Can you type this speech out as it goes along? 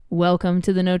Welcome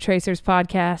to the No Tracers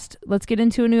podcast. Let's get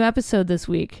into a new episode this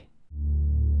week.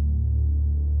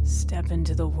 Step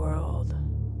into the world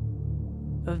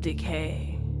of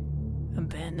decay,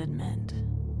 abandonment,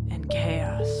 and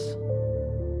chaos.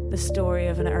 The story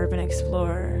of an urban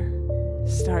explorer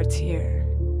starts here,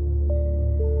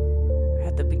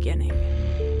 at the beginning.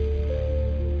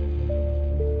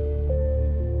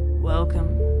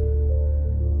 Welcome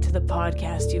to the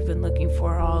podcast you've been looking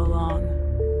for all along.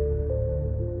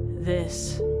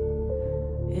 This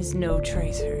is No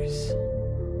Tracers.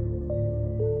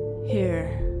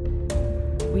 Here,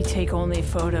 we take only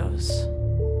photos.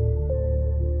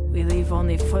 We leave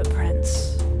only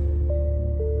footprints.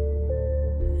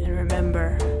 And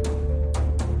remember,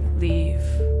 leave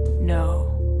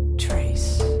no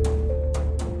trace.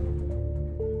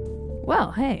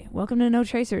 Well, hey, welcome to No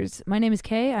Tracers. My name is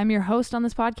Kay. I'm your host on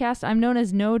this podcast. I'm known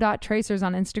as no.tracers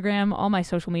on Instagram. All my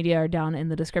social media are down in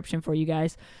the description for you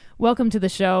guys. Welcome to the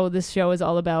show. This show is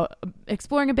all about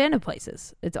exploring abandoned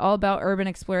places. It's all about urban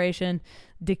exploration,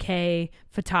 decay,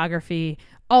 photography,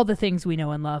 all the things we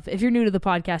know and love. If you're new to the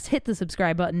podcast, hit the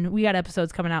subscribe button. We got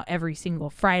episodes coming out every single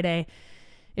Friday.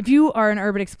 If you are an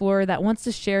urban explorer that wants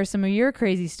to share some of your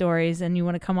crazy stories and you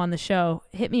want to come on the show,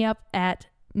 hit me up at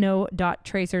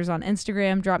no.tracers on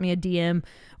Instagram, drop me a DM,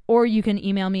 or you can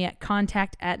email me at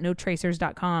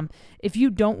contact@notracers.com. If you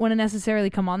don't want to necessarily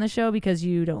come on the show because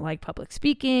you don't like public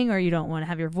speaking or you don't want to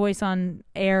have your voice on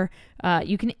air,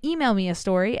 you can email me a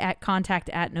story at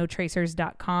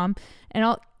contact@notracers.com and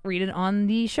I'll read it on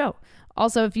the show.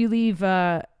 Also, if you leave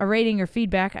a rating or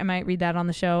feedback, I might read that on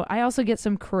the show. I also get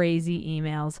some crazy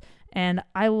emails and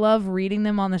I love reading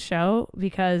them on the show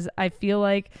because I feel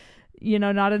like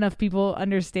not enough people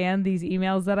understand these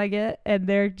emails that I get, and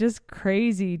they're just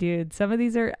crazy, dude. Some of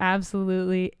these are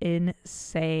absolutely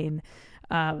insane.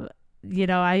 I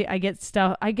get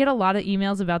stuff. I get a lot of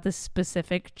emails about this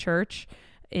specific church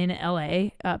in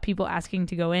LA, people asking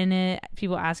to go in it,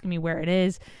 people asking me where it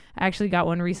is. I actually got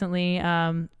one recently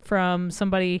from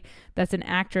somebody that's an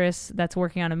actress that's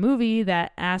working on a movie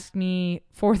that asked me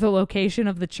for the location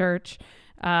of the church,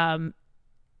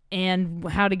 and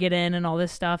how to get in and all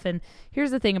this stuff. And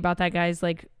here's the thing about that, guys.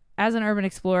 Like, as an urban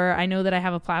explorer, I know that I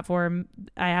have a platform.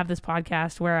 I have this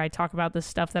podcast where I talk about the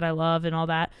stuff that I love and all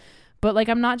that. But, like,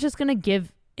 I'm not just going to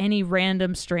give any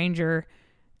random stranger,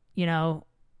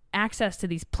 access to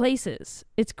these places.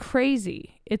 It's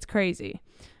crazy. It's crazy.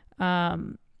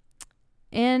 And,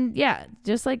 yeah,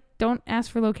 just, like, don't ask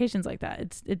for locations like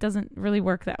that. It doesn't really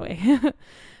work that way.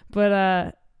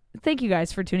 But, thank you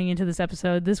guys for tuning into this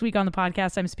episode. This week on the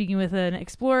podcast, I'm speaking with an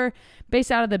explorer based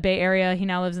out of the Bay Area. He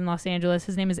now lives in Los Angeles.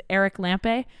 His name is Eric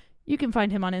Lampe. You can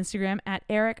find him on Instagram at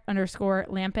Eric_Lampe,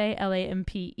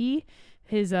 Lampe.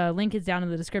 His link is down in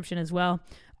the description as well.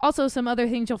 Also, some other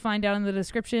things you'll find down in the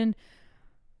description.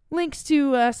 Links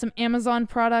to some Amazon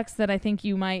products that I think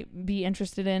you might be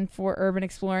interested in for urban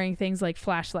exploring. Things like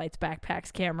flashlights,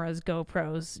 backpacks, cameras,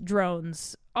 GoPros,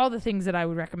 drones, all the things that I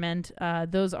would recommend.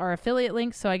 Those are affiliate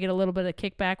links, so I get a little bit of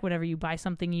kickback whenever you buy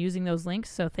something using those links.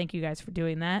 So thank you guys for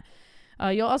doing that.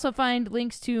 You'll also find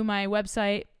links to my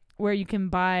website where you can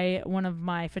buy one of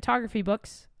my photography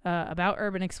books about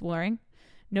urban exploring.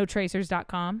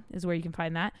 NoTracers.com is where you can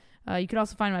find that. You can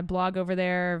also find my blog over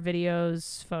there,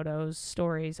 videos, photos,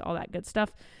 stories, all that good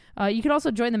stuff. You can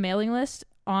also join the mailing list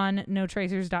on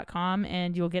notracers.com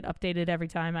and you'll get updated every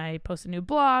time I post a new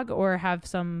blog or have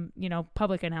some,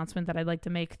 public announcement that I'd like to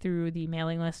make through the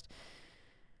mailing list.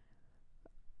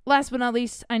 Last but not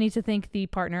least, I need to thank the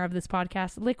partner of this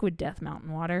podcast, Liquid Death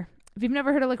Mountain Water. If you've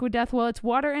never heard of Liquid Death, well, it's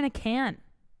water in a can.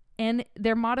 And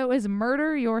their motto is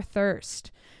murder your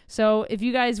thirst. So if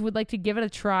you guys would like to give it a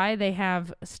try, they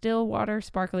have still water,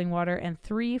 sparkling water, and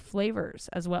 3 flavors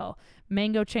as well.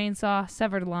 Mango chainsaw,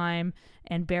 severed lime,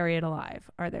 and bury it alive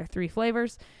are their 3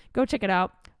 flavors. Go check it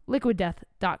out,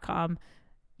 liquiddeath.com.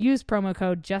 Use promo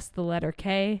code just the letter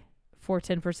K for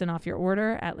 10% off your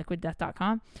order at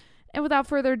liquiddeath.com. And without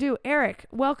further ado, Eric,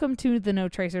 welcome to the No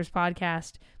Tracers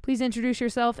podcast. Please introduce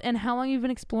yourself and how long you've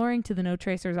been exploring to the No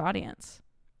Tracers audience.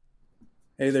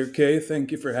 Hey there, Kay.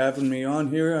 Thank you for having me on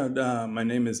here. My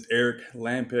name is Eric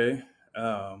Lampe.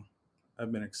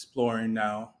 I've been exploring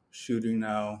now, shooting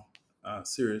now,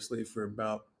 seriously for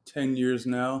about 10 years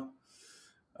now.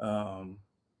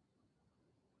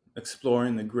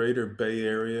 Exploring the greater Bay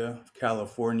Area of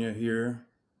California here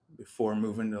before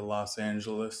moving to Los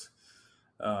Angeles.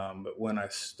 But when I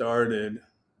started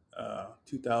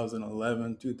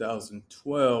 2011,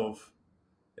 2012,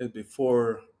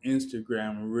 before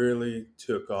Instagram really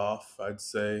took off, I'd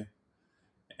say.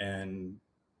 And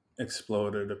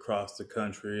exploded across the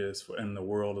country and the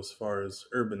world as far as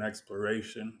urban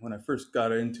exploration. When I first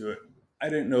got into it, I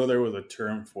didn't know there was a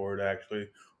term for it actually,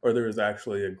 or there was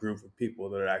actually a group of people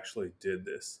that actually did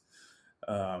this.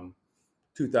 Um,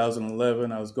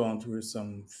 2011, I was going through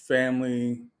some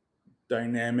family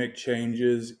dynamic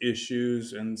changes,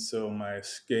 issues, and so my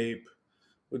escape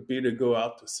would be to go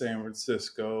out to San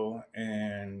Francisco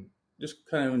and just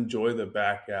kind of enjoy the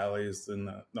back alleys and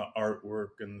the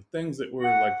artwork and things that were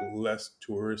like less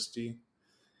touristy.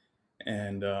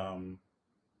 And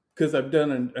because I've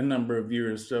done a number of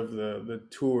years of the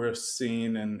tourist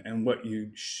scene and what you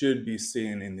should be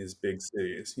seeing in these big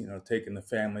cities, taking the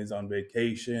families on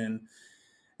vacation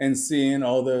and seeing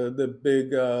all the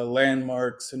big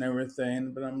landmarks and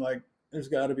everything. But I'm like, there's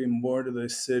got to be more to the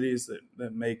cities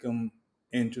that make them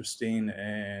interesting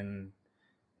and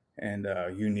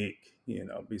unique,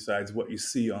 besides what you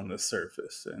see on the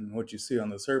surface. And what you see on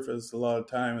the surface a lot of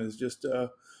time is just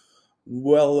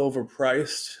well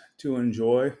overpriced to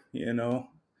enjoy,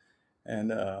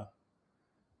 And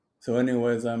so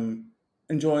anyways, I'm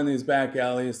enjoying these back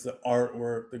alleys, the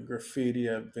artwork, the graffiti.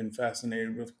 I've been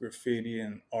fascinated with graffiti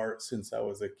and art since I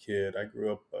was a kid. I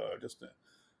grew up just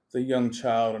as a young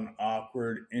child, an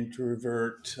awkward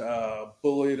introvert,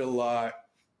 bullied a lot,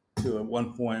 to at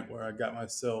one point where I got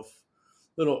myself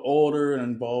a little older and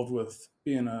involved with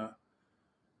being a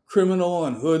criminal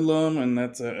and hoodlum, and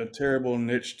that's a terrible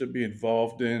niche to be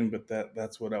involved in, but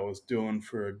that's what I was doing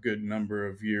for a good number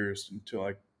of years until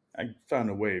I found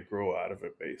a way to grow out of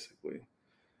it, basically.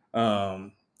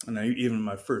 And even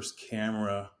my first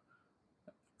camera,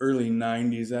 early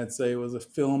 90s, I'd say, was a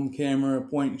film camera,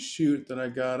 point and shoot, that I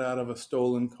got out of a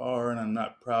stolen car, and I'm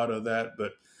not proud of that,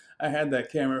 but I had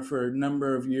that camera for a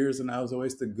number of years, and I was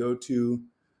always the go-to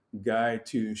guy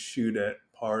to shoot at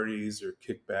parties or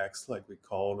kickbacks, like we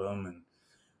called them, and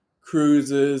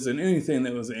cruises and anything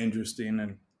that was interesting.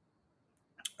 And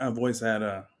I've always had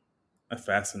a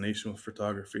fascination with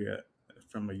photography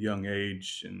from a young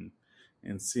age, and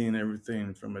seeing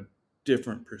everything from a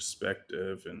different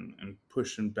perspective and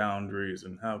pushing boundaries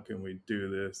and how can we do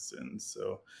this. And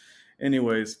so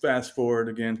anyways, fast forward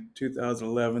again,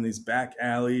 2011, these back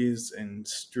alleys and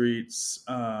streets,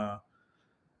 I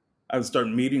would start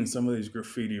meeting some of these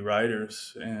graffiti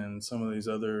writers and some of these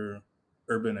other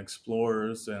urban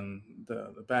explorers, and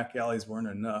the back alleys weren't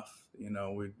enough.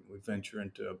 We'd venture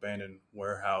into abandoned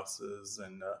warehouses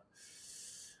and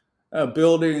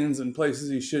buildings and places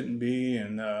you shouldn't be.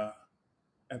 And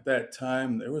at that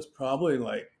time, there was probably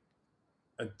like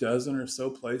a dozen or so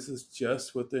places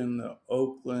just within the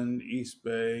Oakland, East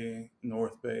Bay,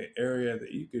 North Bay area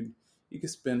that you could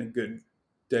spend a good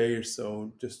day or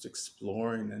so just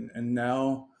exploring. And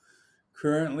now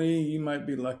currently you might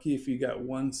be lucky if you got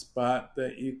one spot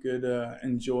that you could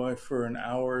enjoy for an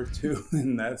hour or two,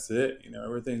 and that's it.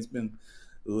 Everything's been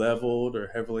leveled or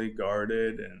heavily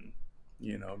guarded and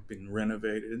been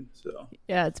renovated. So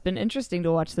yeah, it's been interesting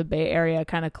to watch the Bay Area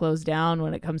kind of close down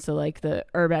when it comes to like the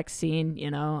urbex scene.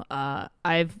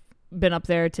 I've been up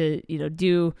there to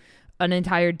do an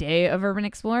entire day of urban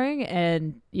exploring,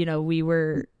 and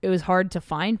it was hard to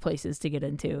find places to get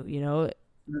into.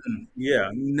 Yeah,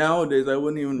 nowadays I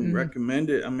wouldn't even recommend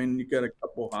it. I mean, you got a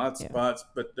couple hot spots,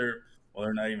 but they're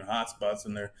not even hot spots,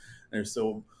 and they're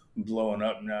so blowing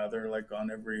up now. They're like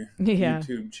on every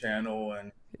YouTube channel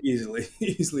and easily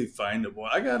findable.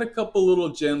 I got a couple little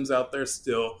gems out there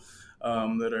still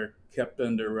that are kept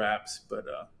under wraps, but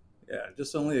yeah,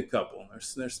 just only a couple.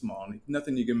 They're small.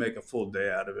 Nothing you can make a full day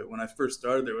out of it. When I first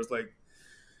started, there was like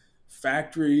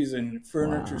factories and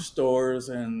furniture stores,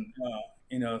 and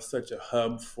such a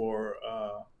hub for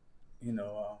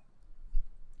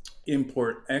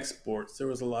import exports. There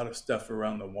was a lot of stuff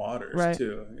around the waters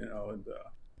too.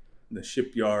 The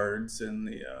shipyards and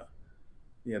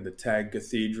the Tag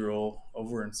Cathedral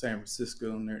over in San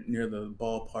Francisco near the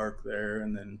ballpark there,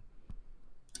 and then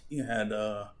you had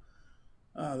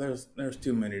there's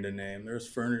too many to name.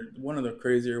 There's one of the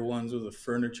crazier ones was a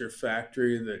furniture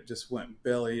factory that just went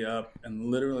belly up, and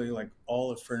literally like all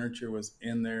the furniture was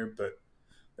in there, but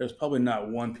there's probably not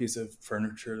one piece of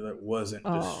furniture that wasn't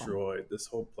destroyed. This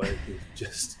whole place was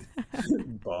just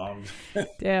bombed.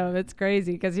 Damn, it's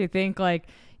crazy because you think like,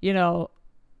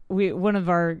 one of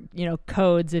our,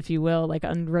 codes, if you will, like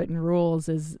unwritten rules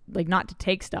is like not to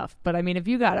take stuff. But I mean, if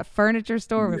you got a furniture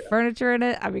store with furniture in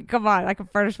it, I mean, come on, I can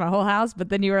furnish my whole house. But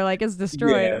then you were like, it's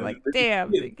destroyed. Yeah. I'm like,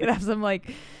 damn, you could have some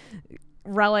like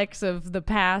relics of the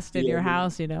past in your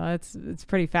house. It's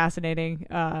pretty fascinating.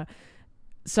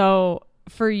 So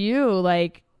for you,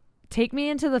 like, take me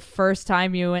into the first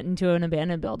time you went into an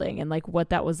abandoned building and like what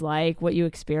that was like, what you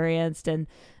experienced, and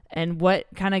and what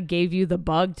kind of gave you the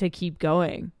bug to keep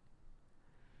going?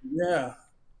 Yeah,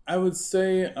 I would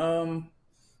say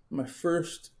my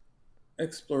first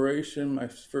exploration, my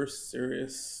first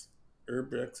serious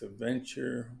urbex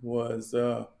adventure was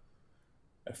a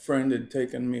friend had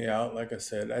taken me out. Like I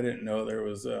said, I didn't know there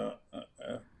was a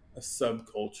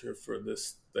subculture for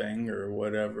this thing or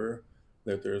whatever,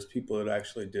 that there's people that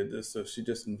actually did this. So she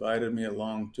just invited me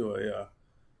along to a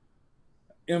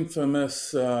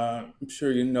infamous, I'm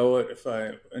sure you know it if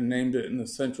I named it, in the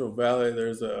Central Valley.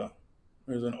 There's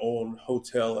an old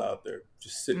hotel out there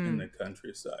just sitting in Mm. the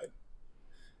countryside.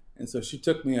 And so she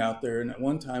took me out there, and at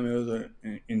one time it was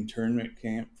an internment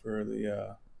camp for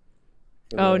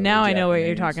Oh, the now I know what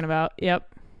you're talking Japanese. about.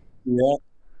 Yep. Yeah.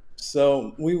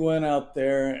 So we went out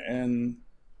there, and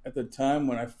at the time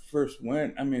when I first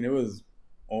went, I mean, it was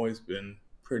always been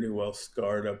pretty well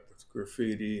scarred up with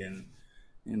graffiti and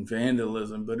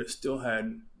vandalism, but it still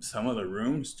had some of the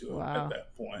rooms to it at Wow.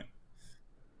 that point.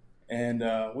 And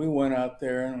we went out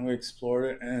there and we explored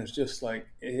it, and it's just like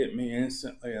it hit me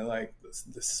instantly. Like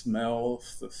the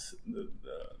smells,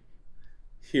 the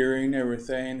hearing,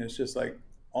 everything. It's just like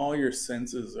all your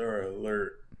senses are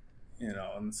alert,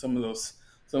 And some of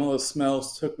those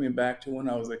smells took me back to when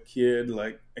I was a kid,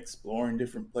 like exploring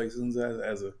different places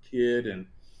as a kid, and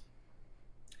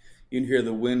you'd hear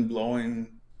the wind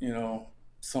blowing,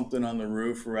 something on the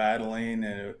roof rattling,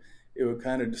 and it would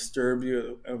kind of disturb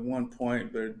you at one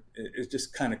point, but it's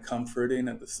just kind of comforting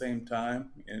at the same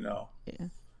time. Yeah.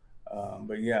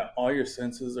 But yeah, all your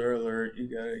senses are alert.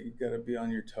 You gotta be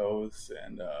on your toes,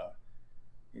 and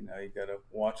you gotta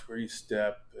watch where you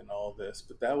step and all this.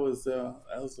 But that was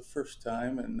the first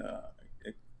time, and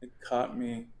it caught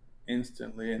me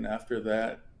instantly. And after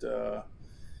that,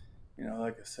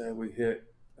 like I said, we hit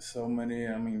so many.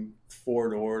 I mean,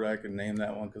 Fort Ord, I could name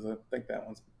that one because I think that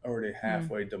one's already Mm.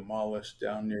 halfway demolished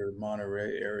down near the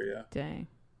Monterey area. Dang.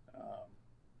 Um,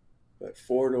 but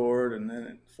Fort Ord, and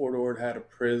then Fort Ord had a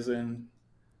prison,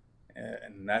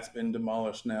 and that's been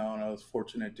demolished now. And I was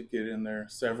fortunate to get in there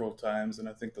several times. And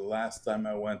I think the last time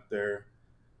I went there,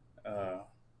 uh,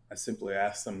 I simply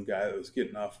asked some guy that was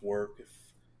getting off work if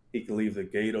he could leave the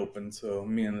gate open so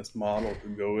me and this model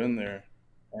could go in there.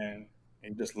 And he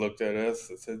just looked at us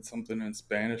and said something in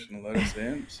Spanish and let us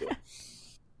in. So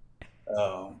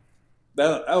um,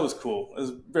 that was cool.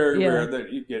 It's very Yeah. rare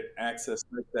that you get access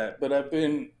like that. But I've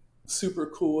been super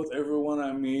cool with everyone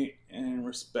I meet and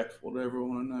respectful to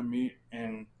everyone I meet.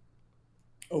 And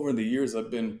over the years,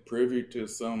 I've been privy to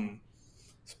some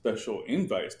special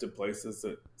invites to places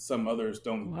that some others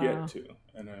don't get Wow. to.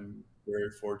 And I'm very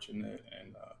fortunate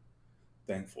and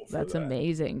thankful for That's that.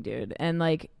 amazing, dude. And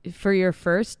like for your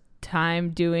first time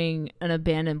doing an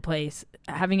abandoned place,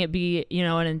 having it be,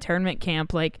 an internment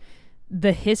camp, like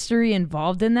the history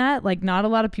involved in that, like not a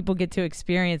lot of people get to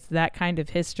experience that kind of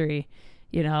history,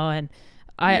 and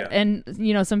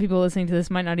Yeah. some people listening to this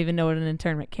might not even know what an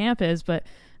internment camp is, but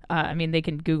I mean, they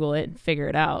can Google it and figure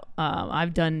it out.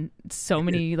 I've done so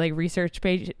many like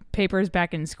papers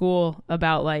back in school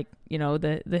about like,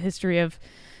 the history of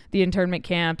the internment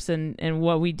camps and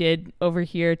what we did over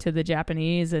here to the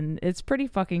Japanese. And it's pretty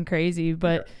fucking crazy. Yeah.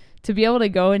 But to be able to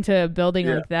go into a building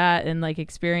Yeah. like that and like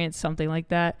experience something like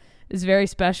that is very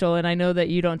special. And I know that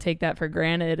you don't take that for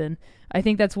granted. And I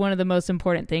think that's one of the most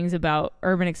important things about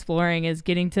urban exploring is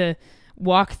getting to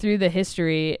walk through the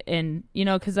history. And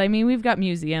because I mean, we've got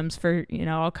museums for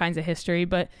all kinds of history,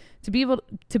 but to be able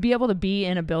to be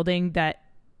in a building that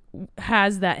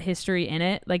has that history in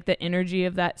it, like the energy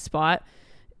of that spot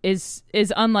is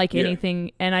unlike Yeah.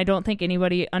 anything. And I don't think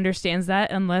anybody understands that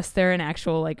unless they're an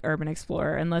actual like urban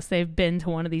explorer, unless they've been to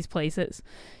one of these places.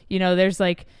 There's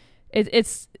like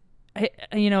it's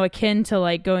akin to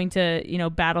like going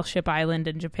to Battleship Island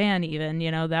in Japan. Even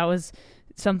that was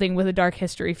something with a dark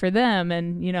history for them.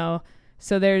 And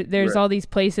so there's Right. all these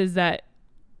places that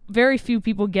very few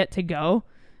people get to go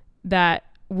that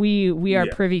we are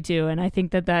Yeah. privy to. And I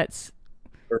think that that's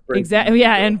We're brave enough exactly, to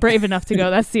yeah, go. and brave enough to go.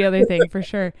 That's the other thing for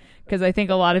sure. Because I think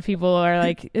a lot of people are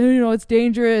like, it's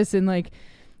dangerous, and like,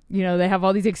 they have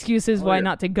all these excuses Oh why yeah.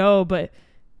 not to go. But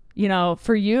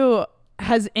for you,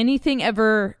 has anything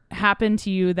ever happened to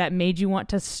you that made you want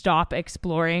to stop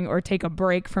exploring or take a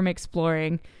break from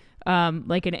exploring,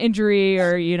 like an injury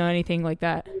or anything like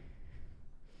that?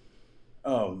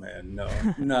 Oh man, no,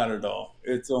 not at all.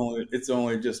 It's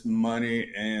only just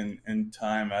money and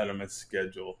time out of my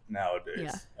schedule Yeah.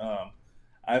 nowadays.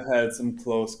 I've had some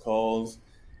close calls,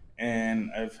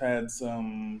 and I've had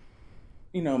some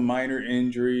minor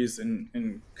injuries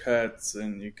and cuts,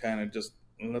 and you kind of just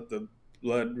let the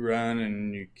blood run,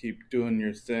 and you keep doing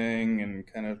your thing, and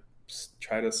kind of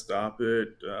try to stop it,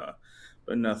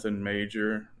 but nothing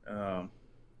major.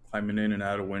 Climbing in and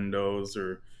out of windows,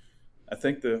 or I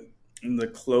think the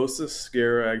closest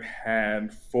scare I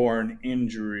had for an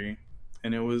injury,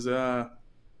 and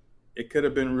it could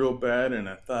have been real bad, and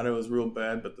I thought it was real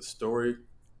bad, but the story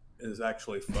is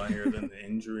actually funnier than the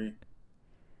injury.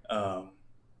 Um,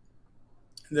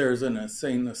 there's an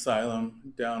insane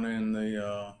asylum down in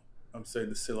I'm saying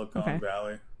the Silicon Okay.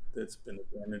 Valley that's been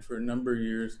abandoned for a number of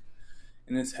years,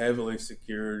 and it's heavily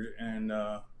secured. And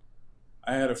I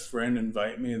had a friend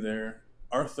invite me there.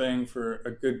 Our thing for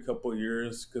a good couple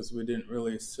years, because we didn't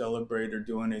really celebrate or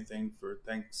do anything for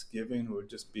Thanksgiving, it would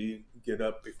just be get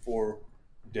up before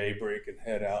daybreak and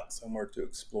head out somewhere to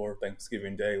explore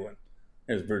Thanksgiving Day when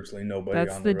there's virtually nobody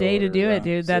That's on the the day road to or do it, around.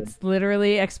 dude. So That's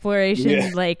literally yeah,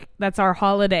 exploration. Like, that's our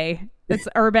holiday. It's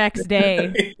Urbex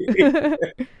Day.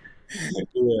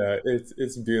 yeah,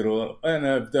 it's beautiful, and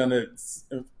I've done it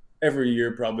every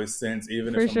year probably since,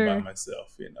 even For if I'm by sure.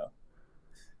 myself.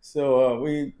 So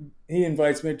we he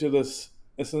invites me to this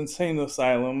insane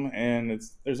asylum, and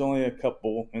there's only a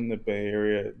couple in the Bay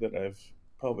Area that I've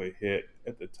probably hit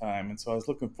at the time, and so I was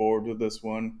looking forward to this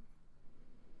one.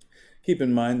 Keep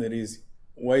in mind that he's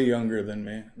way younger than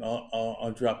me.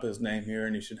 I'll drop his name here,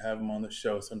 and you should have him on the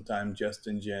show sometime.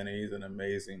 Justin Jenny, he's an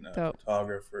amazing Dope.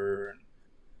 photographer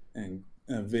and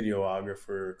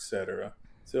videographer, etc.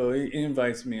 So he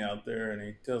invites me out there, and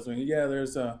he tells me, "Yeah,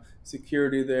 there's a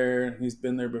security there. He's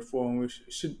been there before, and we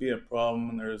should be a problem.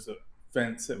 And there's a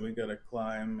fence that we got to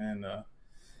climb." And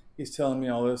he's telling me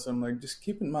all this. I'm like, "Just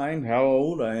keep in mind how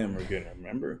old I am again.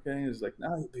 Remember?" Okay. He's like,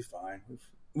 "No, you'll be fine.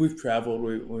 We've traveled.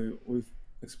 We've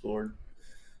explored."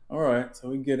 All right. So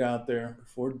we get out there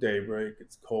before daybreak.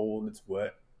 It's cold. It's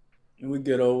wet, and we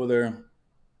get over there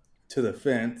to the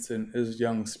fence, and his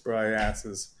young spry ass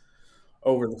is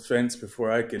over the fence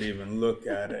before I could even look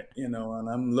at it. And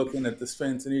I'm looking at this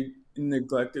fence, and he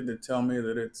neglected to tell me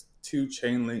that it's two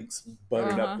chain links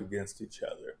butted up Uh-huh. against each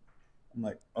other. I'm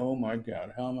like, oh my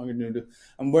God, how am I going to do?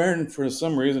 I'm wearing, for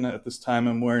some reason at this time,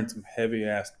 I'm wearing some heavy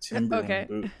ass Timberland Okay.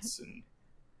 boots, and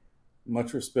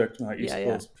much respect to my Yeah, East yeah.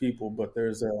 Coast people, but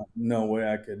there's no way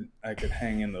I could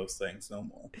hang in those things no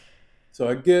more. So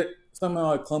I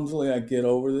clumsily I get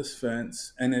over this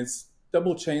fence, and it's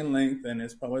double chain length, and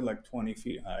it's probably like 20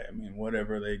 feet high. I mean,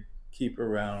 whatever they keep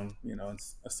around,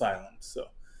 it's asylums. So,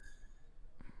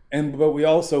 but we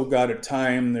also got a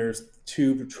time. There's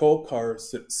two patrol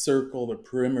cars that circle the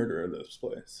perimeter of this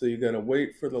place. So you got to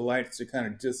wait for the lights to kind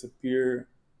of disappear,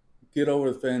 get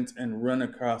over the fence, and run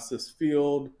across this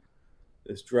field,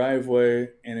 this driveway,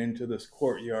 and into this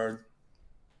courtyard,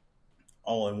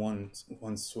 all in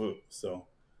one swoop. So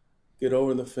get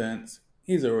over the fence.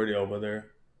 He's already over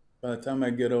there. By the time I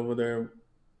get over there,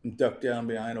 I'm ducked down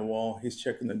behind a wall. He's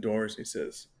checking the doors. He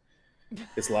says,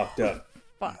 "It's locked up."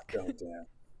 I'm Fuck. like, "Oh, damn."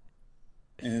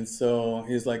 And so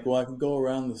he's like, "Well, I can go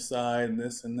around the side and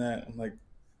this and that." I'm like,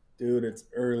 "Dude, it's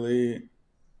early.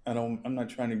 I'm not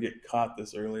trying to get caught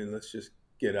this early. Let's just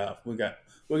get out. We got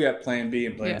plan B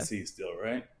and plan Yeah. C still,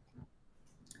 right?"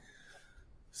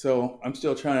 So I'm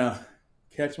still trying to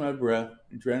catch my breath.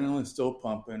 Adrenaline's still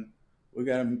pumping. We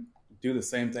got to do the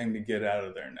same thing to get out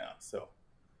of there now. So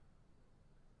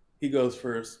he goes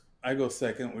first. I go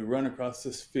second. We run across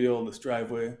this field, this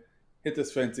driveway, hit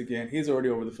this fence again. He's already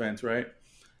over the fence, right?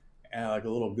 And like a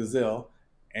little gazelle.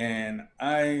 And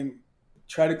I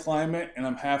try to climb it, and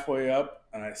I'm halfway up,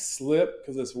 and I slip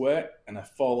because it's wet, and I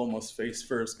fall almost face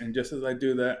first. And just as I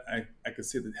do that, I could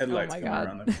see the Oh headlights my coming God.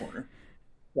 around the corner.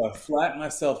 So I flatten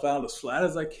myself out as flat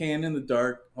as I can in the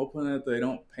dark, hoping that they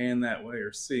don't pan that way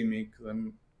or see me because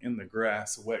I'm in the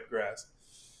grass, wet grass.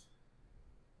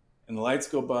 And the lights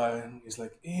go by, and he's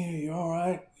like, "Hey, you all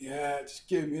right? Yeah, just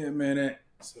give me a minute."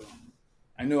 So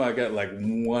I knew I got like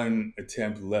one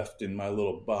attempt left in my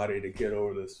little body to get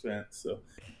over this fence. So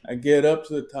I get up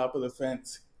to the top of the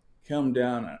fence, come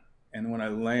down, and when I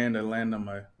land on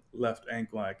my left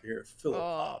ankle. I can hear it feel a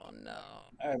Oh pop. no.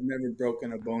 I've never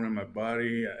broken a bone in my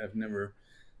body. I've never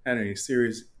had any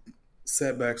serious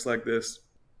setbacks like this.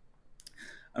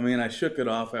 I mean, I shook it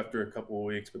off after a couple of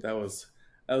weeks, but that was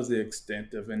the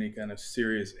extent of any kind of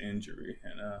serious injury.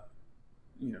 And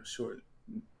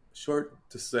short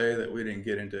to say that we didn't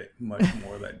get into much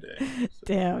more that day. So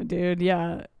Damn, dude.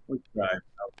 Yeah. we tried.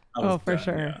 I was Oh, for done.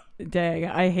 sure. Yeah, Dang.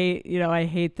 I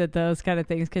hate that those kind of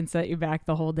things can set you back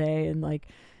the whole day and like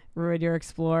ruin your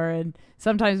explore. And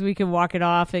sometimes we can walk it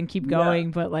off and keep yeah,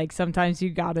 going, but like sometimes you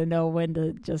got to know when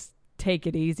to just take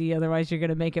it easy. Otherwise, you're going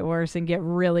to make it worse and get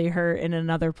really hurt in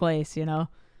another place. yeah.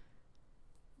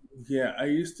 I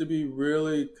used to be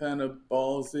really kind of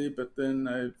ballsy, but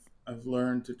then I've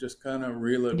learned to just kind of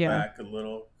reel it Yeah. back a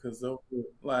little because over the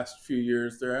last few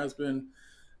years there has been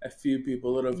a few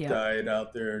people that have Yep. died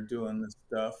out there doing this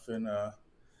stuff, and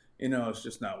it's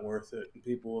just not worth it. And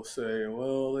people will say,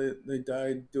 well, they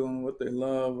died doing what they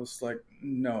love. It's like,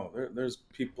 no, there's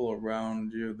people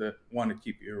around you that want to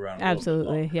keep you around a little bit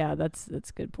Absolutely. longer, Yeah, that's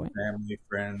a good point. family,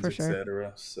 friends, For sure.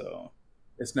 etc. So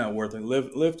it's not worth it.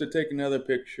 Live to take another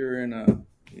picture, and Yeah,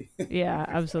 you'll be fine.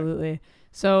 absolutely.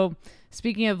 So,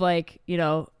 speaking of like,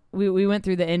 we went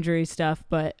through the injury stuff,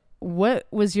 but what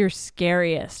was your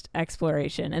scariest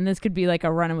exploration? And this could be like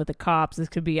a run-in with the cops. This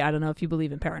could be, I don't know if you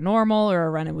believe in paranormal or a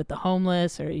run-in with the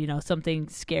homeless or, something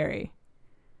scary.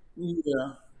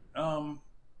 Yeah. Um,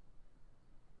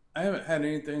 I haven't had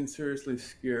anything seriously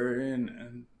scary,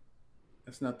 and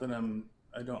it's not that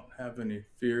I don't have any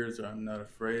fears or I'm not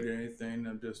afraid of anything.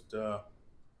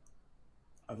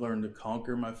 I've learned to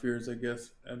conquer my fears, I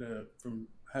guess, from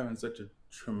having such a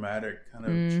traumatic kind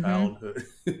of Mm-hmm. childhood,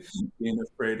 being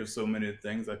afraid of so many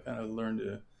things. I kind of learned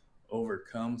to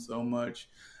overcome so much.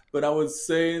 But I would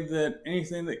say that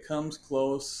anything that comes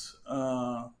close,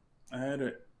 I had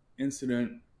an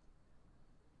incident.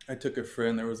 I took a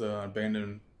friend. There was an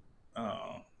abandoned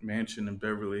mansion in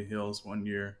Beverly Hills one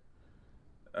year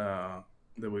uh,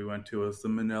 that we went to. It was the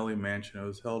Minnelli Mansion. It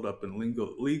was held up in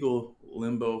legal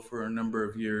limbo for a number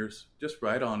of years, just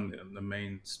right on the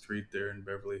main street there in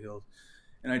Beverly Hills.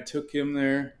 And I took him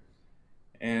there,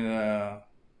 and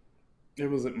there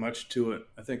wasn't much to it.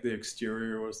 I think the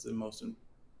exterior was the most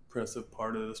impressive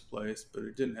part of this place, but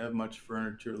it didn't have much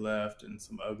furniture left and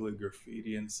some ugly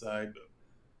graffiti inside. But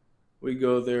we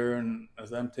go there, and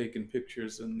as I'm taking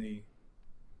pictures in the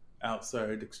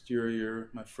outside exterior,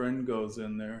 my friend goes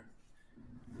in there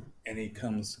and he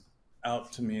comes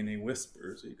out to me and he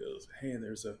whispers. He goes, "Hey,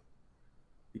 there's a."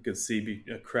 You could see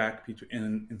a crack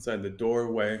inside the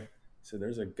doorway. So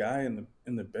there's a guy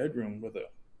in the bedroom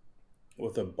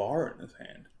with a bar in his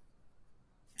hand,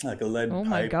 like a lead Oh my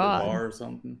pipe or God. bar or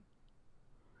something,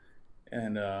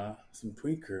 and some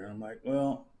tweaker. And I'm like,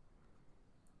 well,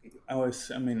 I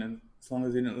mean, as long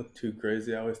as he didn't look too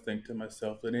crazy, I always think to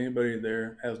myself that anybody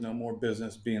there has no more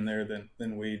business being there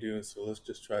than we do. So let's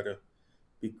just try to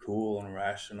be cool and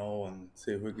rational and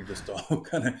see if we could just all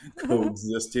kind of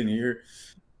coexist in here.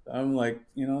 I'm like,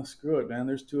 screw it, man.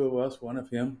 There's two of us, one of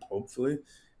him, hopefully,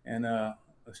 and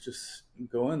let's just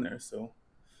go in there. So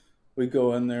we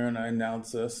go in there, and I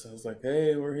announce us. I was like,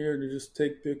 hey, we're here to just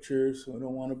take pictures. So we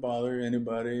don't want to bother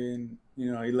anybody. And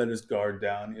he let his guard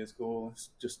down. He was cool. It's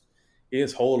just he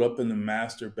is holed up in the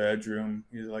master bedroom.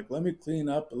 He's like, let me clean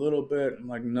up a little bit. I'm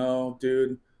like, no,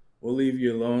 dude, we'll leave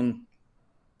you alone.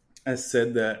 I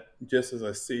said that just as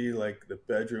I see like the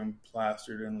bedroom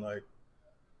plastered in like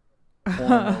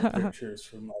porno pictures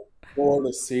from like floor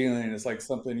to ceiling. It's like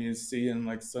something you see in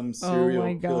like some Oh serial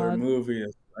my killer God. movie.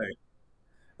 It's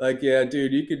yeah,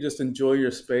 dude, you could just enjoy your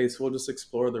space. We'll just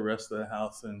explore the rest of the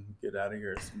house and get out of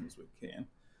here as soon as we can.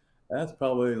 That's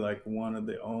probably like one of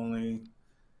the only.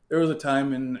 There was a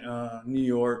time in New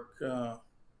York a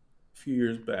few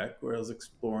years back where I was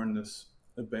exploring this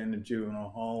abandoned juvenile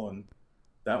hall, and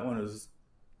that one has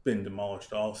been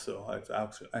demolished also. It's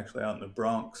actually out in the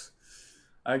Bronx.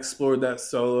 I explored that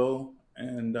solo,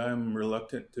 and I'm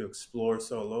reluctant to explore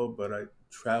solo, but I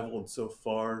traveled so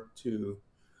far to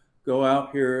go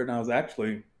out here, and I was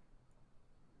actually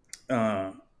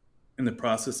uh, in the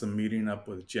process of meeting up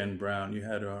with Jen Brown. You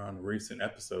had her on a recent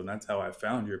episode, and that's how I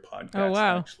found your Oh podcast,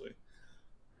 wow. actually.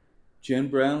 Jen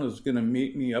Brown was going to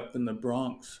meet me up in the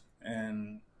Bronx,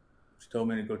 and she told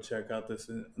me to go check out this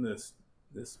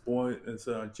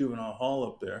juvenile hall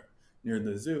up there near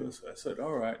the zoo. So I said,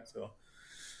 all right. So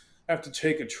I have to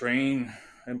take a train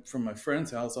from my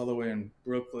friend's house all the way in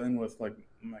Brooklyn with like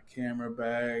my camera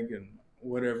bag and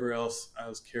whatever else I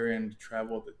was carrying to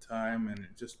travel at the time. And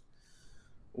it just,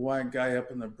 a white guy up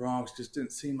in the Bronx just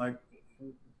didn't seem like,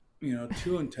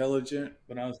 too intelligent.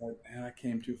 But I was like, man, I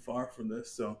came too far for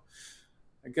this. So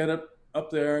I get up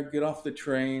there, get off the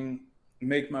train,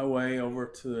 make my way over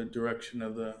to the direction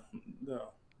of the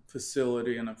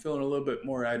facility, and I'm feeling a little bit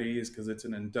more at ease because it's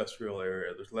an industrial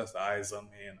area. There's less eyes on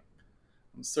me, and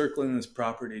I'm circling this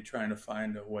property trying to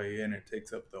find a way in. It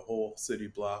takes up the whole city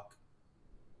block.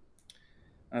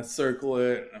 I circle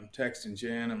it. I'm texting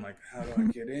Jen. I'm like, how do I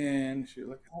get in? She's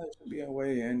like, oh, there should be a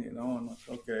way in, I'm like,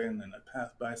 okay. And then I pass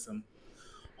by some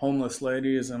homeless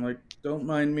ladies. I'm like, don't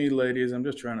mind me, ladies. I'm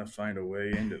just trying to find a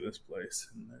way into this place.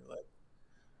 And they're like,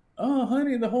 oh,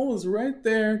 honey, the hole is right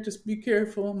there. Just be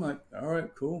careful. I'm like, all right,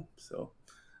 cool. So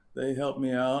they helped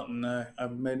me out, and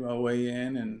I've made my way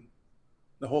in, and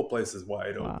the whole place is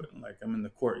wide Wow. open. Like I'm in the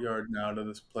courtyard now to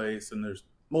this place, and there's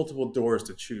multiple doors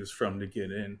to choose from to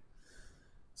get in.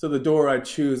 So the door I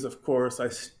choose, of course,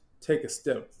 take a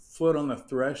step foot on the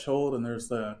threshold, and there's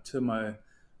to my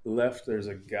left, there's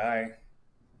a guy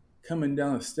coming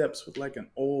down the steps with like an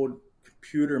old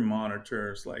computer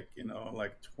monitor. It's like,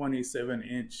 like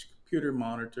 27-inch computer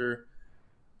monitor.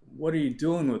 What are you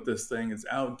doing with this thing? It's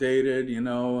outdated,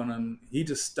 and he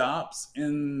just stops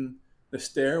in the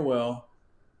stairwell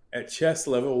at chest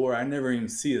level where I never even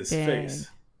see his face.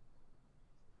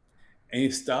 And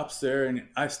he stops there, and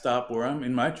I stop where I'm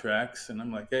in my tracks, and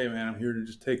I'm like, hey, man, I'm here to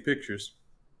just take pictures.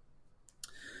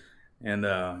 And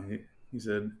he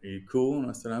said, are you cool? And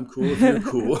I said, I'm cool if you're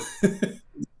cool.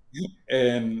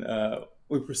 And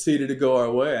we proceeded to go our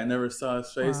way. I never saw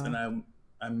his face, wow. And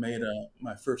I made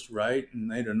my first right and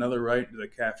made another right to the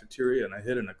cafeteria, and I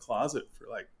hid in a closet for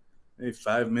like maybe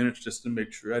 5 minutes just to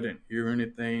make sure I didn't hear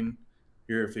anything,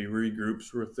 hear if he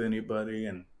regroups with anybody.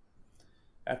 And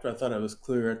after I thought I was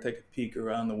clear, I'd take a peek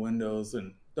around the windows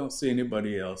and don't see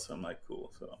anybody else. I'm like,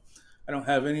 cool. So I don't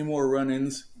have any more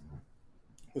run-ins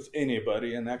with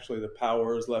anybody, and actually the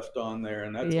power is left on there,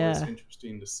 and that's always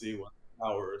interesting to see when the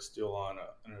power is still on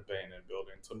an abandoned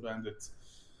building. Sometimes it's,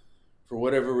 for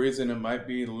whatever reason, it might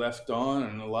be left on,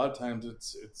 and a lot of times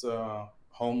it's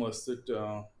homeless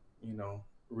that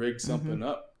rigged something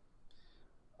up.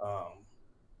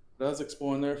 But I was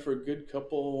exploring there for a good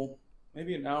couple,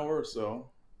 maybe an hour or so,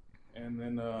 and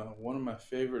then one of my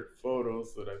favorite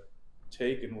photos that I've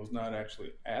taken was not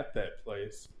actually at that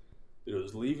place. It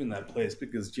was leaving that place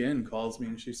because Jen calls me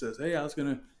and she says, hey, I was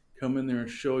going to come in there and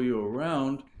show you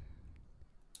around,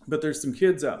 but there's some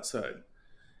kids outside.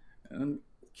 And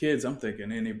kids, I'm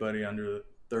thinking anybody under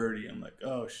 30. I'm like,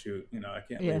 oh, shoot, I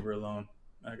can't leave her alone.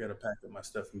 I got to pack up my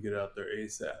stuff and get out there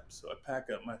ASAP. So I pack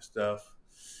up my stuff.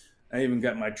 I even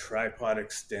got my tripod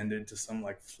extended to some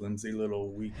like flimsy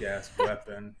little weak-ass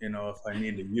weapon, if I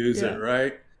need to use it,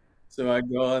 right? So I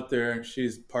go out there and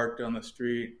she's parked on the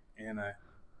street, and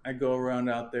I go around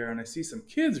out there and I see some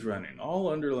kids running, all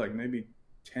under like maybe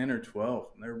 10 or 12.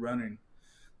 And they're running.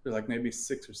 They're like maybe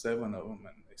 6 or 7 of them.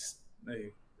 And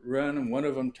they run, and one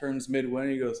of them turns midway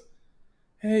and he goes,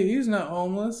 hey, he's not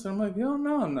homeless. And I'm like, no,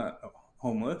 I'm not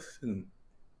homeless. And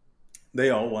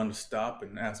they all wanted to stop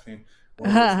and ask me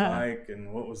what it was like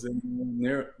and what was in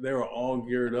there. They were all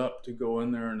geared up to go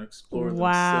in there and explore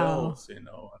themselves,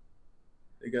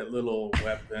 They got little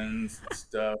weapons and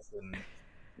stuff, and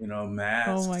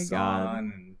masks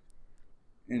on,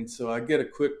 and so I get a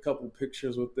quick couple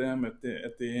pictures with them at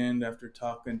the end after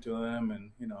talking to them, and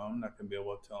I'm not gonna be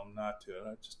able to tell them not to.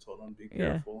 I just told them to be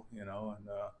careful, and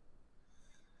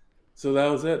so that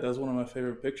was it. That was one of my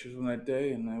favorite pictures from that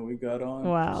day, and then we got on.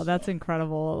 Wow, that's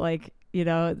incredible! Like,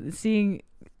 seeing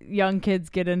young kids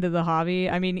get into the hobby.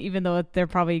 I mean, even though they're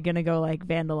probably going to go like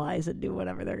vandalize and do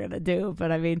whatever they're going to do,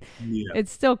 but I mean,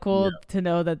 it's still cool to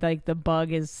know that like the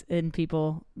bug is in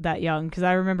people that young. Cause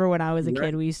I remember when I was a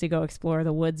kid, we used to go explore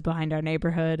the woods behind our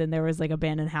neighborhood, and there was like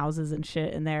abandoned houses and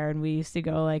shit in there. And we used to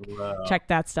go like check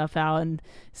that stuff out. And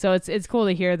so it's cool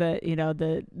to hear that,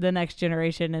 the next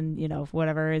generation and,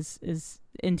 whatever is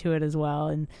into it as well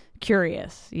and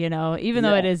curious, even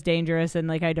though it is dangerous, and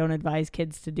like I don't advise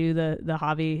kids to do the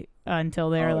hobby until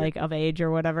they're like of age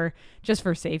or whatever, just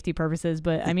for safety purposes.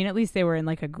 But I mean, at least they were in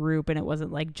like a group, and it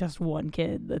wasn't like just one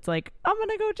kid that's like, I'm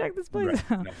gonna go check this place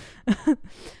out. No.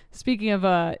 Speaking of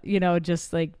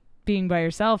just like being by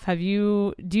yourself,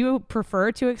 do you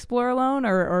prefer to explore alone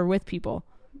or with people?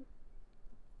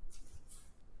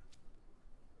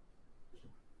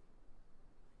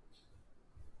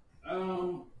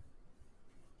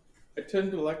 I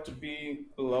tend to like to be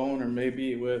alone, or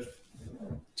maybe with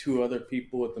 2 other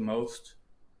people at the most.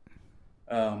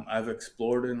 I've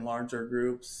explored in larger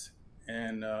groups,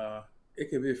 and it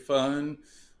could be fun.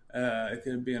 It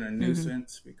could be a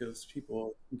nuisance because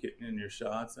people getting in your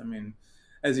shots. I mean,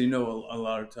 as you know, a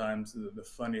lot of times the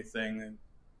funny thing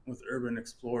with urban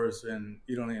explorers, and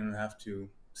you don't even have to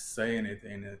say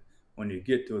anything. When you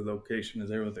get to a location, is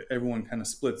everyone kind of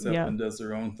splits up and does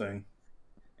their own thing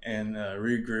and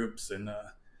regroups. And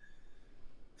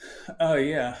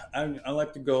I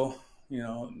like to go.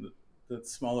 The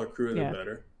smaller crew, the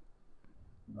better.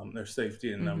 There's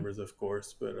safety in numbers, of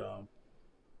course, but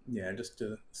just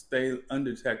to stay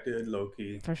undetected, low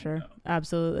key. For sure,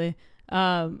 absolutely.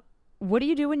 What do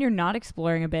you do when you're not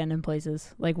exploring abandoned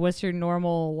places? Like, what's your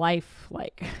normal life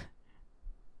like?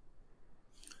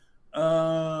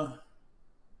 I'm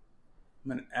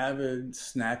an avid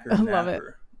snacker. I love it.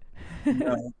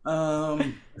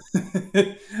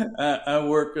 I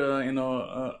work,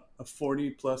 a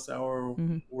 40+ hour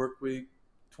work week,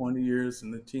 20 years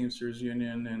in the Teamsters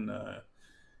Union, and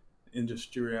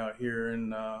industry out here.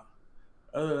 And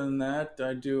other than that,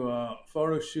 I do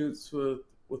photo shoots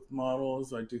with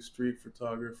models. I do street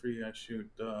photography. I shoot,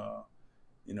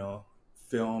 you know,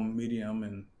 film, medium,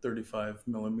 and 35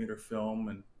 millimeter film.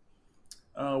 And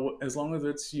as long as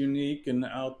it's unique and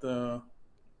out the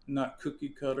not cookie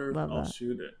cutter, Love I'll that.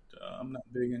 shoot it. I'm not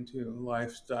big into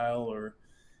lifestyle or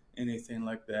anything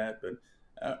like that.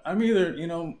 But I'm either, you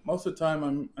know, most of the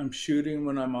time I'm shooting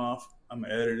when I'm off. I'm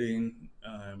editing,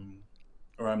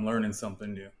 or I'm learning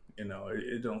something new. You know,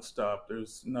 it don't stop.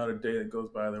 There's not a day that goes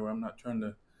by there where I'm not trying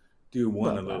to do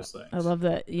one Love of that. those I things. love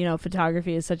that, you know,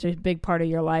 photography is such a big part of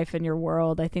your life and your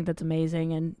world. I think that's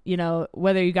amazing. And, you know,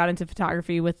 whether you got into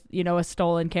photography with, you know, a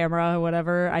stolen camera or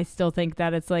whatever, I still think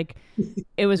that it's like,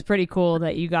 it was pretty cool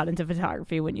that you got into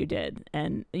photography when you did.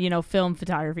 And, you know, film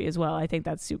photography as well. I think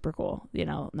that's super cool. You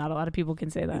know, not a lot of people can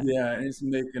say that. Yeah, it's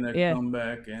making a Yeah.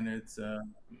 comeback, and it's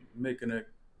making a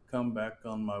comeback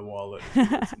on my wallet too.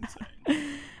 It's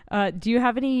insane. Do you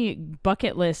have any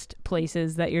bucket list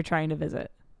places that you're trying to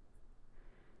visit?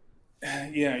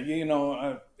 Yeah, you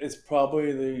know, it's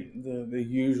probably the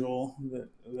usual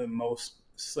that most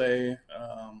say.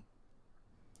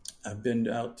 I've been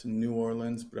out to New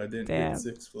Orleans, but I didn't hit Damn.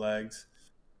 Six Flags,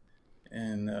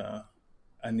 and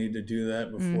I need to do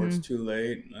that before it's Mm-hmm. too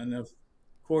late. And of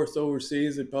course,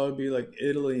 overseas it'd probably be like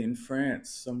Italy and France.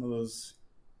 Some of those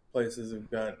places have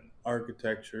got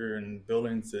architecture and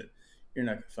buildings that you're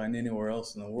not gonna find anywhere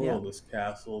else in the Yeah. world. There's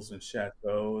castles and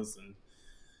chateaus and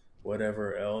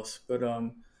whatever else. But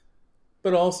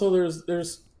also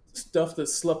there's stuff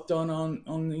that's slept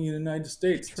on the United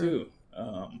States True. too.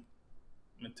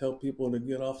 I tell people to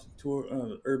get off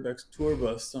the Urbex tour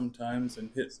bus sometimes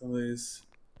and hit some of these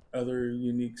other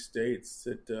unique states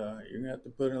that you're gonna have to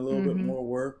put in a little bit Mm-hmm. more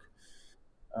work.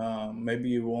 Maybe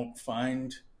you won't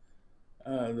find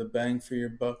the bang for your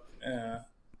buck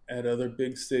at other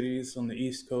big cities on the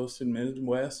East Coast and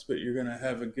Midwest, but you're gonna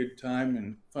have a good time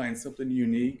and find something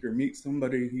unique or meet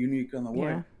somebody unique on the way.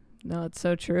 Yeah. No, it's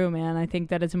so true, man. I think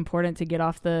that it's important to get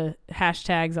off the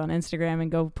hashtags on Instagram and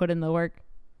go put in the work.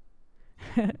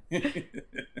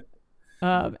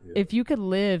 If you could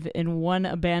live in one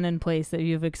abandoned place that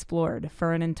you've explored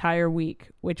for an entire week,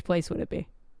 which place would it be?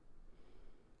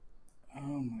 Oh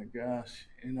my gosh.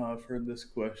 You know, I've heard this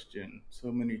question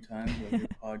so many times on your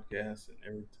podcast, and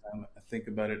every time I think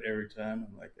about it, every time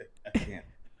I'm like, I can't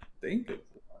think of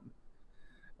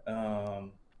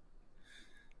one.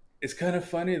 It's kind of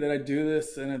funny that I do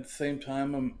this, and at the same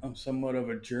time, I'm somewhat of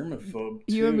a germaphobe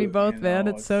You and me too. both, You man.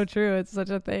 know, It's so true. It's such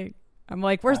a thing. I'm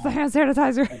like, where's the hand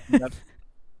sanitizer?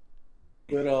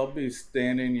 but I'll be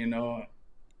standing, you know,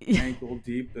 ankle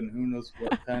deep in who knows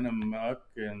what kind of muck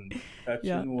and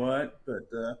Yeah. touching what.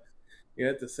 But yeah,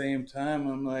 at the same time,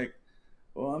 I'm like,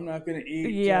 well, I'm not going to eat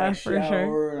till I Yeah, for sure.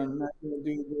 shower, and I'm not going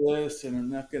to do this, and I'm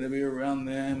not going to be around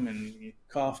them, and you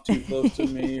cough too close to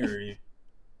me, or you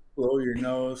blow your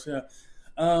nose. Yeah.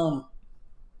 Um,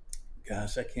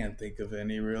 Gosh, I can't think of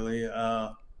any really.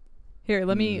 Here,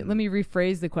 let Hmm. me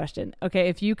rephrase the question. Okay,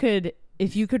 if you could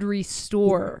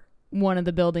restore one of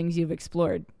the buildings you've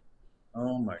explored,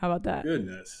 Oh my how about that?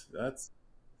 goodness, that's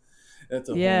a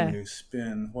whole Yeah. new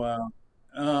spin. Wow.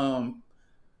 Um,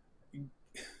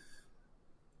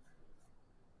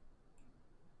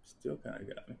 Still kind of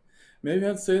got me. Maybe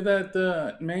I'd say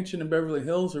that mansion in Beverly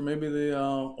Hills, or maybe the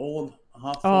old Oh,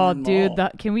 Hawthorne dude, Mall.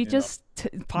 that can we You know, just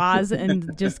pause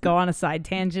and just go on a side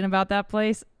tangent about that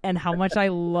place and how much I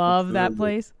love that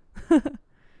absolutely. place?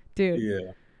 Dude.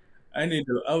 Yeah,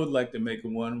 I would like to make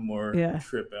one more Yeah.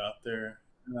 trip out there,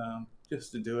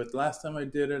 just to do it. Last time I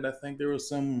did it, I think there was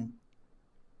some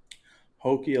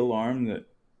hokey alarm that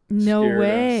No scared us,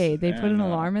 way. They put an and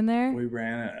alarm in there? we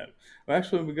ran it. Well,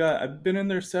 actually, I've been in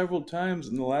there several times,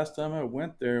 and the last time I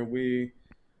went there, we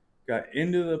got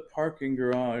into the parking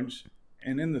garage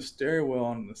and in the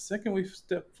stairwell. And the second we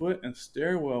step foot in the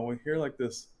stairwell, we hear like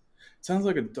this. It sounds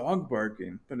like a dog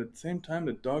barking, but at the same time,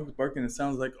 the dog's barking. It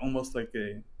sounds like almost like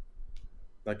a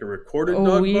recorded Oh,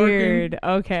 dog barking. weird. So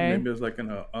Okay. maybe it was like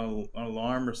an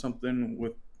alarm or something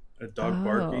with a dog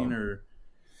barking, Oh. or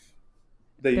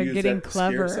they They're use getting that to scare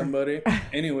clever. somebody.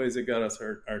 Anyways, it got us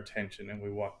our attention, and we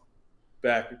walked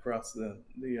back across the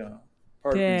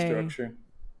parking Dang. structure.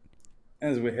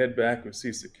 As we head back, we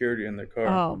see security in their car,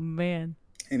 Oh, man.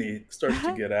 and he starts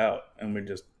to get out, and we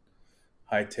just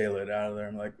hightail it out of there.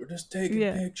 I'm like, we're just taking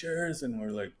Yeah. pictures, and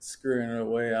we're like screwing our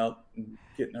way out and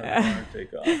getting our car and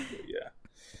take off. But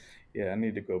yeah, I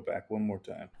need to go back one more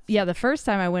time. Yeah, the first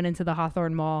time I went into the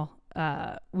Hawthorne Mall,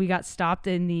 we got stopped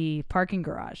in the parking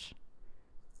garage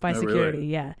by Oh, security. really?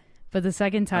 Yeah. But the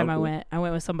second Oh, time cool. I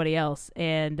went with somebody else,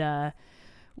 and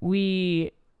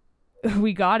we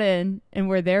we got in and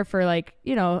we're there for like,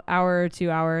 hour or 2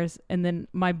 hours. And then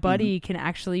my buddy can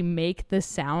actually make the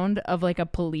sound of like a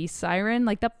police siren,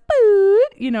 like the boo,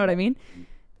 you know what I mean?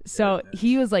 So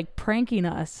he was like pranking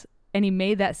us and he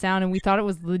made that sound and we thought it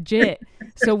was legit.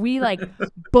 So we like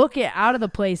book it out of the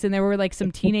place and there were like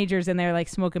some teenagers in there like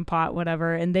smoking pot,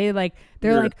 whatever. And they're like,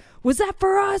 was that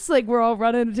for us? Like we're all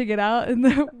running to get out and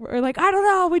we're like, I don't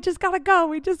know. We just gotta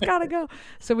go.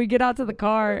 So we get out to the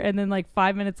car and then like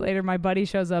 5 minutes later, my buddy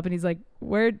shows up and he's like,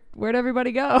 where'd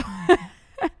everybody go?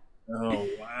 Oh,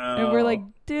 wow. And we're like,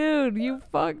 dude, you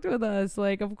fucked with us.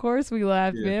 Like, of course we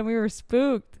laughed, man. We were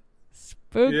spooked as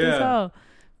hell.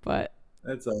 But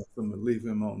that's awesome. Leave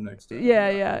him home next time.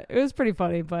 Yeah. It was pretty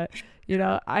funny, but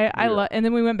I love. And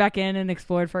then we went back in and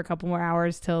explored for a couple more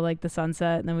hours till like the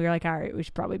sunset, and then we were like, all right, we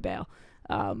should probably bail.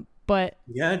 But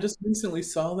yeah, I just recently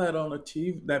saw that on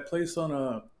that place on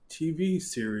a TV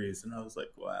series, and I was like,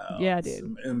 wow. Yeah,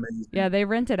 dude. Amazing. Yeah, they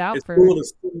rent it out for cool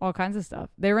all kinds of stuff.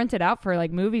 They rent it out for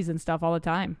like movies and stuff all the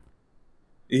time.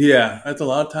 Yeah, that's a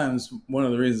lot of times one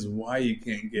of the reasons why you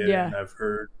can't get in. I've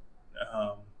heard.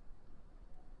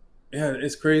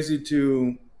 It's crazy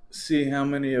to see how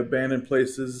many abandoned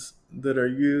places that are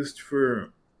used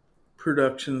for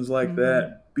productions like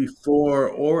that before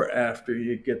or after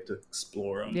you get to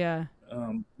explore them. Yeah.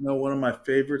 One of my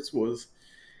favorites was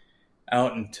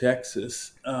out in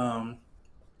Texas. And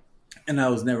I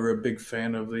was never a big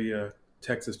fan of the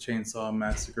Texas Chainsaw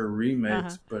Massacre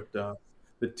remakes, but the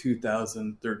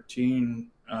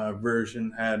 2013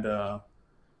 version had a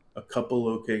couple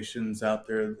locations out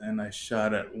there, and I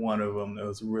shot at one of them that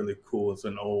was really cool. It's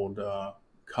an old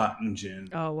cotton gin.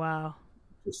 Oh, wow.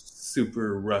 Just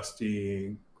super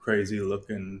rusty, crazy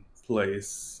looking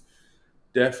place.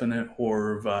 Definite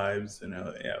horror vibes. And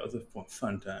it was a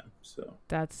fun time. So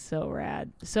that's so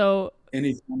rad. So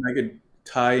anytime I could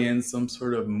tie in some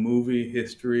sort of movie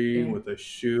history with a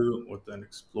shoot, with an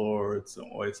explorer, it's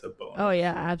always a bonus. Oh,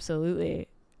 yeah, absolutely.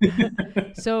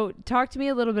 So talk to me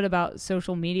a little bit about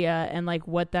social media and like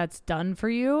what that's done for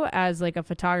you as like a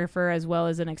photographer as well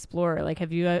as an explorer. Like,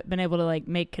 have you been able to like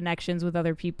make connections with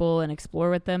other people and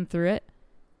explore with them through it?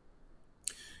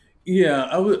 Yeah,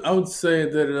 I would say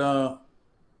that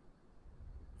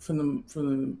from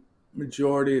the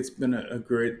majority, it's been a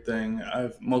great thing.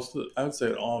 I would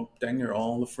say dang near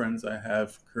all the friends I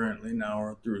have currently now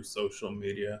are through social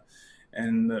media,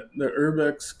 and the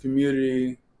Urbex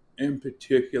community in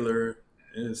particular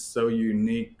is so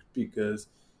unique because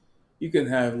you can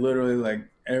have literally like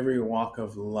every walk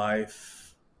of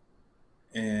life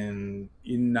and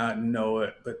you not know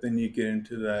it, but then you get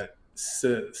into that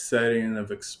setting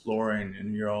of exploring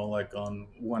and you're all like on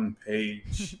one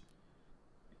page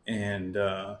and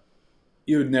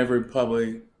you would never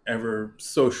probably ever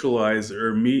socialize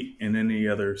or meet in any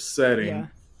other setting.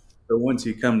 But once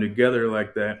you come together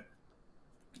like that,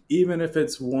 even if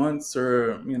it's once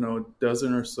or a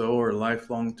dozen or so or a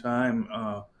lifelong time,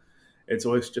 it's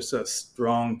always just a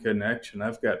strong connection.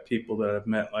 I've got people that I've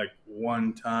met like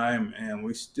one time, and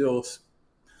we still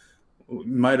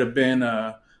might have been.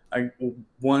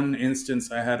 One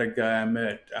instance, I had a guy I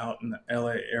met out in the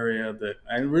LA area that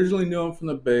I originally knew him from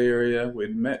the Bay Area.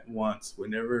 We'd met once. We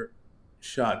never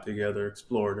shot together,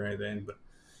 explored or anything, but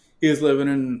he was living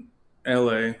in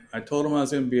LA. I told him I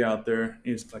was going to be out there.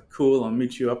 He's like, cool, I'll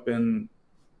meet you up in,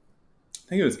 I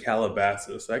think it was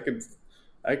Calabasas. I could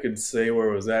say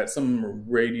where it was at, some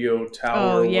radio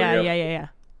tower. Oh, yeah.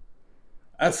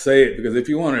 I say it because if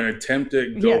you want to attempt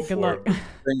it, go for luck. it.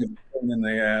 Thing is in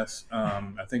the ass.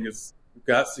 I think it's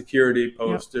got security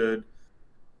posted.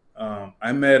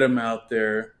 I met him out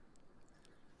there.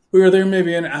 We were there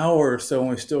maybe an hour or so, and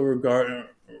we still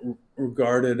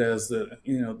regarded as the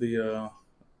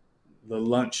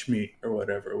lunch meet or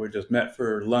whatever. We just met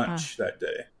for lunch that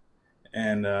day.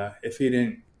 And if he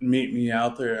didn't meet me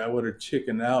out there, I would have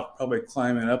chickened out, probably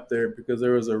climbing up there because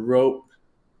there was a rope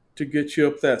to get you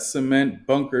up that cement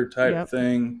bunker type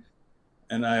thing.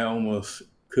 And I almost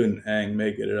couldn't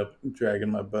make it up, dragging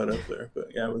my butt up there.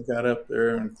 But yeah, we got up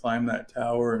there and climbed that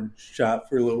tower and shot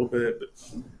for a little bit. But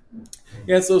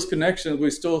yeah, it's those connections.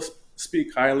 We still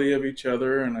speak highly of each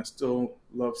other, and I still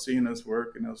love seeing his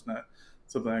work. And it's not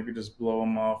something I could just blow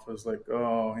him off as like,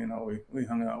 oh, we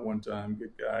hung out one time,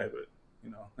 good guy, but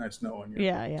nice knowing you.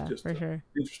 Yeah, just for sure.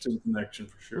 Interesting connection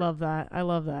for sure. Love that. I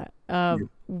love that.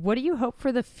 What do you hope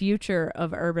for the future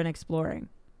of urban exploring?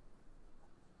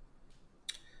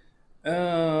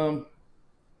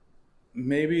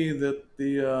 Maybe that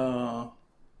the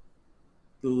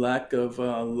lack of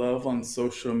love on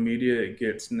social media it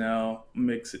gets now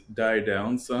makes it die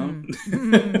down some.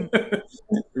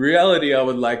 Reality, I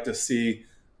would like to see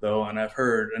though, and I've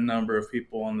heard a number of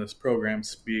people on this program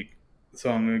speak,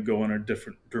 so I'm going to go in a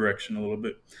different direction a little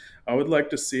bit. I would like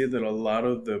to see that a lot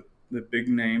of the big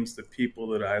names, the people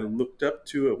that I looked up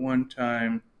to at one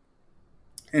time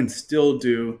and still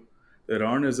do, that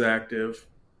aren't as active,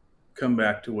 come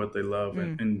back to what they love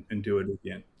and do it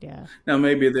again. Yeah. Now,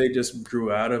 maybe they just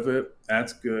grew out of it.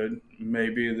 That's good.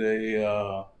 Maybe they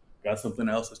got something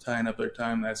else that's tying up their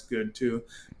time. That's good too.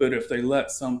 But if they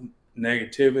let some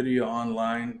negativity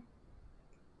online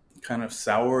kind of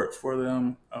sour it for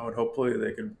them, I would hopefully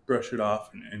they could brush it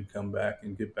off and come back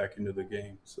and get back into the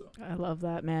game. So I love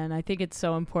that, man. I think it's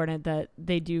so important that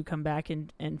they do come back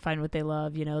and find what they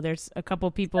love. You know, there's a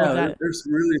couple people that there's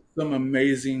really some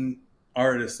amazing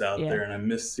artists out there, and I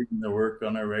miss seeing their work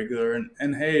on a regular.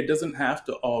 And hey, it doesn't have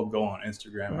to all go on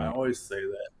Instagram. Right. I always say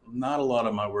that. Not a lot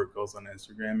of my work goes on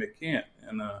Instagram. It can't.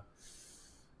 And so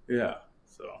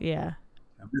yeah,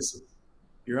 I miss you.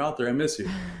 You're out there. I miss you.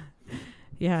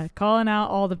 Yeah, calling out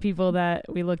all the people that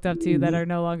we looked up to that are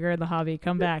no longer in the hobby.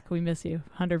 Come back. We miss you.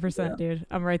 100%, dude.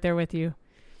 I'm right there with you.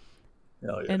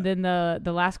 Hell yeah. And then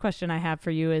the last question I have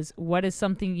for you is, what is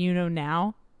something you know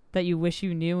now that you wish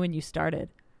you knew when you started?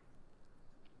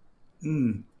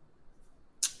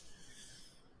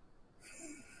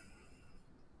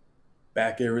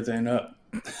 Back everything up.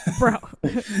 Bro,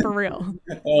 for real.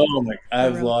 Oh my,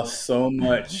 I've lost so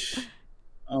much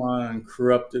on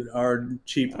corrupted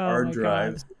cheap hard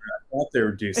drives. God. I thought they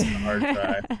were decent hard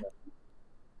drives.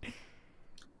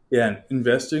 Yeah,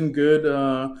 invest in good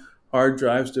hard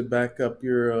drives to back up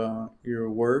your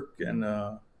work, and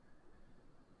I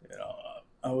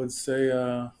would say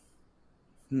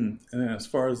and then as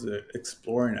far as the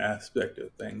exploring aspect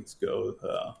of things goes,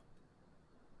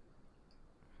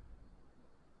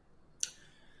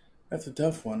 that's a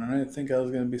tough one, and I didn't think I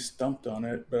was going to be stumped on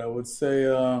it, but I would say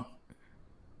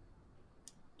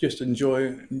just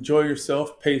enjoy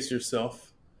yourself, pace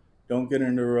yourself. Don't get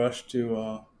in a rush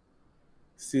to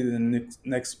see the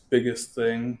next biggest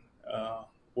thing.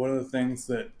 One of the things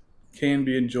that can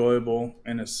be enjoyable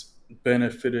and has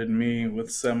benefited me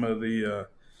with some of the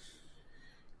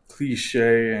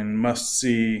cliche and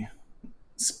must-see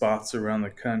spots around the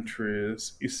country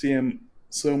is you see them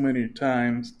so many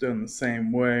times done the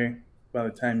same way. By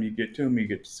the time you get to them, you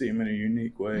get to see them in a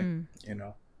unique way, you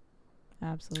know.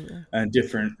 Absolutely. And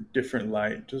different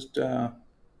light. Just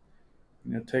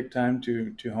take time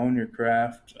to hone your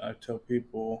craft. I tell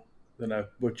people that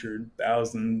I've butchered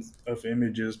thousands of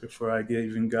images before I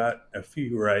even got a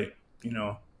few right. You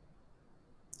know,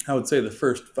 I would say the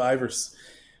first 5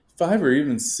 or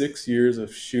even 6 years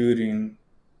of shooting,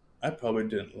 I probably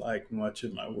didn't like much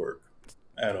of my work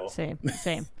at all. Same.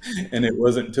 And it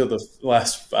wasn't until the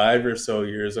last 5 or so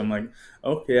years I'm like,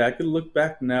 okay, I could look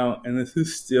back now and this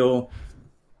is still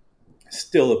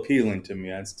appealing to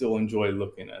me. I'd still enjoy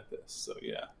looking at this. So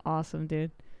yeah. Awesome, dude.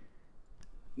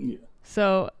 Yeah.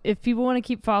 So if people want to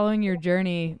keep following your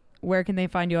journey, where can they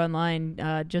find you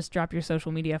online? Just drop your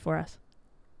social media for us.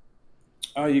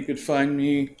 You could find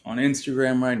me on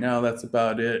Instagram right now. That's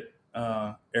about it.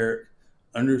 Eric_Lampe,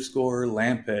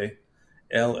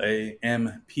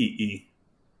 LAMPE.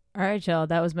 All right, y'all.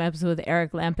 That was my episode with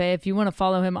Eric Lampe. If you want to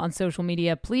follow him on social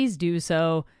media, please do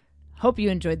so. Hope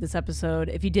you enjoyed this episode.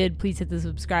 If you did, please hit the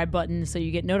subscribe button so you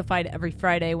get notified every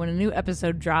Friday when a new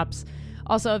episode drops.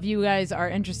 Also, if you guys are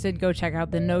interested, go check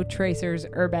out the No Tracers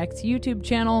Urbex YouTube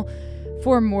channel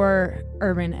for more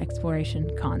urban exploration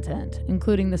content,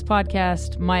 including this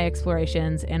podcast, my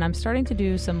explorations, and I'm starting to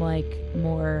do some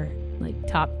more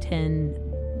top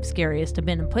 10 scariest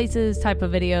abandoned places type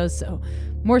of videos, so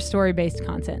more story-based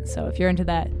content. So if you're into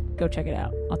that, go check it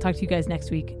out. I'll talk to you guys next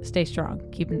week. Stay strong,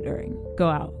 keep enduring, go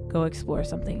out, go explore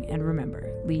something, and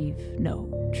remember, leave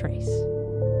no trace.